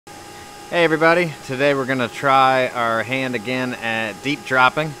Hey everybody, today we're going to try our hand again at deep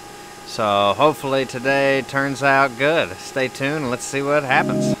dropping. So hopefully today turns out good. Stay tuned and let's see what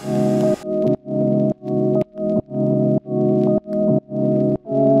happens.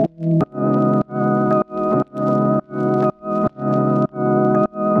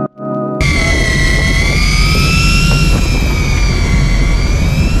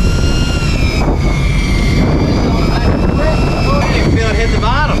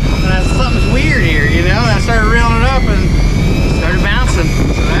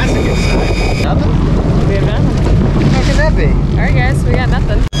 Alright guys, we got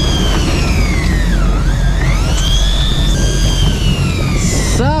nothing.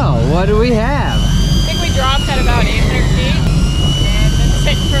 So, what do we have? I think we dropped at about 800 feet and been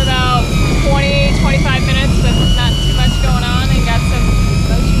sitting for about 20-25 minutes with not too much going on and got some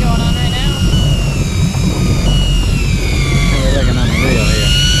motion going on right now. We're looking on the reel here.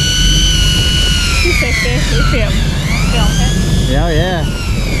 260, we feel it. Yeah, yeah.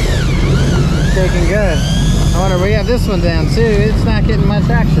 Shaking good. I wonder, we have this one down too. It's not getting much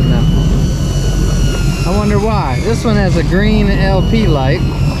action though. I wonder why. This one has a green LP light,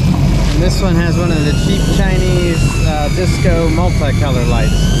 and this one has one of the cheap Chinese disco multicolor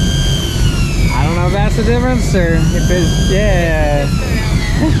lights. I don't know if that's the difference or if it's, yeah.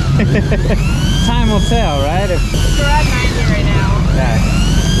 Time will tell, right? We're at 90 right now. Okay.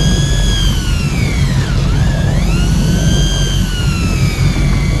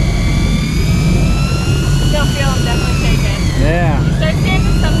 Still feel them definitely shaking. Yeah. You start seeing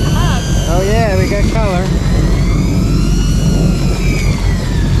some come up. Oh yeah, we got color.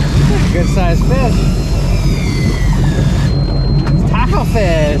 Good sized fish. It's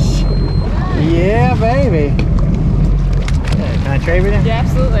Tilefish. Yeah, baby. Okay, can I trade with you? Yeah,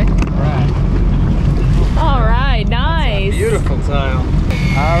 absolutely. All right, nice. Beautiful tile.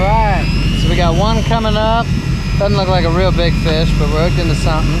 All right, so we got one coming up. Doesn't look like a real big fish, but we're hooked into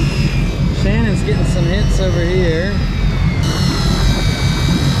something. Shannon's getting some hits over here.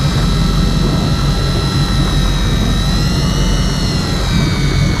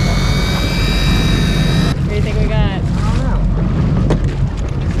 What do you think we got? I don't know.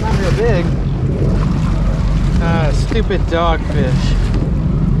 It's not real big. Stupid dogfish.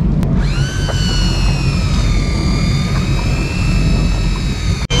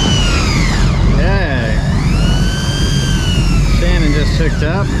 Yeah. Shannon just hooked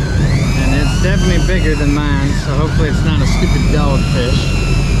up. And it's definitely bigger than mine, so hopefully it's not a stupid dogfish.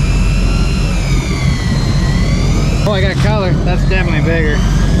 Oh, I got color. That's definitely bigger.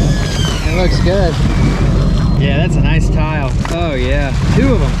 It looks good. Yeah, that's a nice tile. Oh yeah,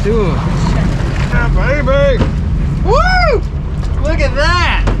 two of them. Yeah, baby! Woo! Look at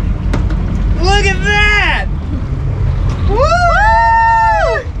that! Look at that!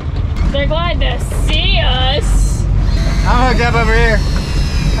 Woo! They're glad to see us. I'm hooked up over here.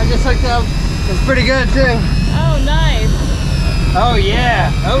 I just hooked up. It's pretty good too. Oh, nice. Oh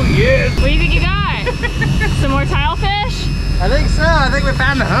yeah. Oh yeah. What do you think you got? Some more tilefish? I think so. I think we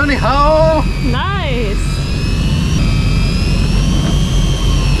found the honey hole. Nice.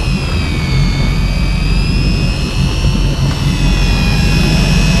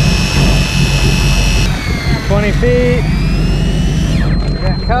 "20 feet. We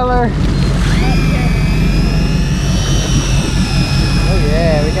got color. Oh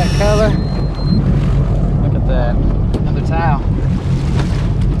yeah, we got color. Look at that. Another tile.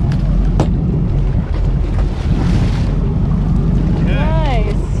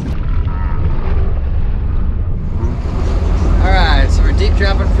 Nice. Alright, so we're deep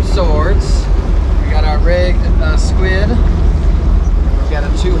dropping for swords. We got our rigged squid. We've got a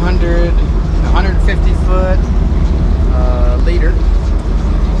 150 foot leader.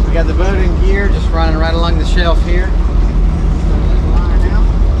 We got the boating gear just running right along the shelf here.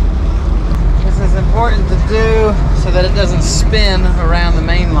 This is important to do so that it doesn't spin around the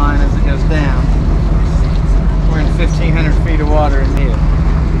main line as it goes down. We're in 1,500 feet of water in here.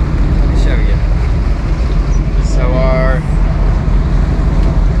 Let me show you. So our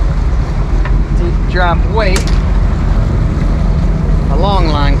deep drop weight, a long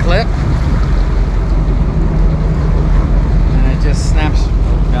line clip, and it just snaps. Oh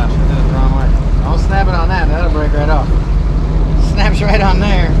gosh, I did it the wrong way. Don't snap it on that, that'll break right off. Snaps right on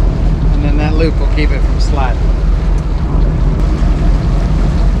there, and then that loop will keep it from sliding.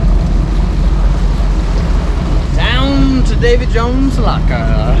 Down to Davy Jones'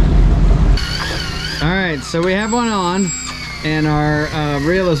 locker. Alright, so we have one on, and our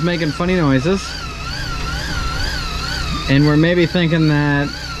reel is making funny noises. And we're maybe thinking that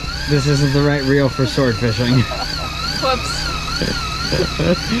this isn't the right reel for sword fishing. Whoops.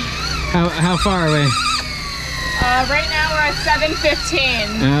 How far are we? Right now we're at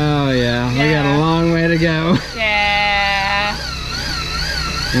 7:15. Oh yeah, we got a long way to go. Yeah.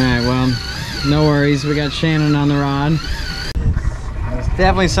 Alright, well, no worries. We got Shannon on the rod. There's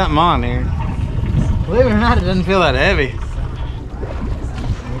definitely something on here. Believe it or not, it doesn't feel that heavy.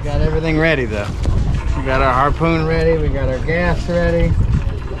 We got everything ready though. We got our harpoon ready, we got our gas ready.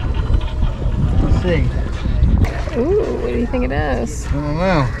 Let's see. Ooh, what do you think it is? I don't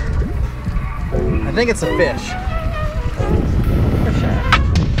know. I think it's a fish. For sure.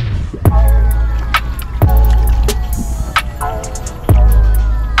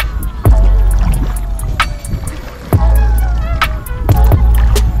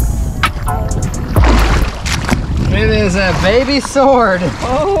 It is a baby sword.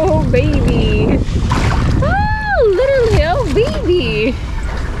 Oh, baby. Oh, literally, oh, baby.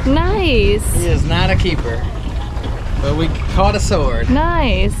 Nice. He is not a keeper, but we caught a sword.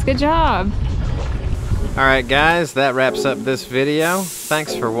 Nice, good job. All right, guys, that wraps up this video.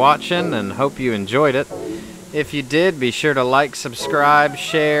 Thanks for watching and hope you enjoyed it. If you did, be sure to like, subscribe,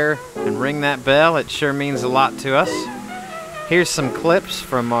 share, and ring that bell. It sure means a lot to us. Here's some clips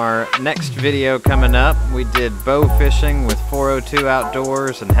from our next video coming up. We did bow fishing with 402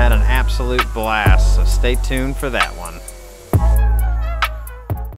 Outdoors and had an absolute blast, so stay tuned for that one.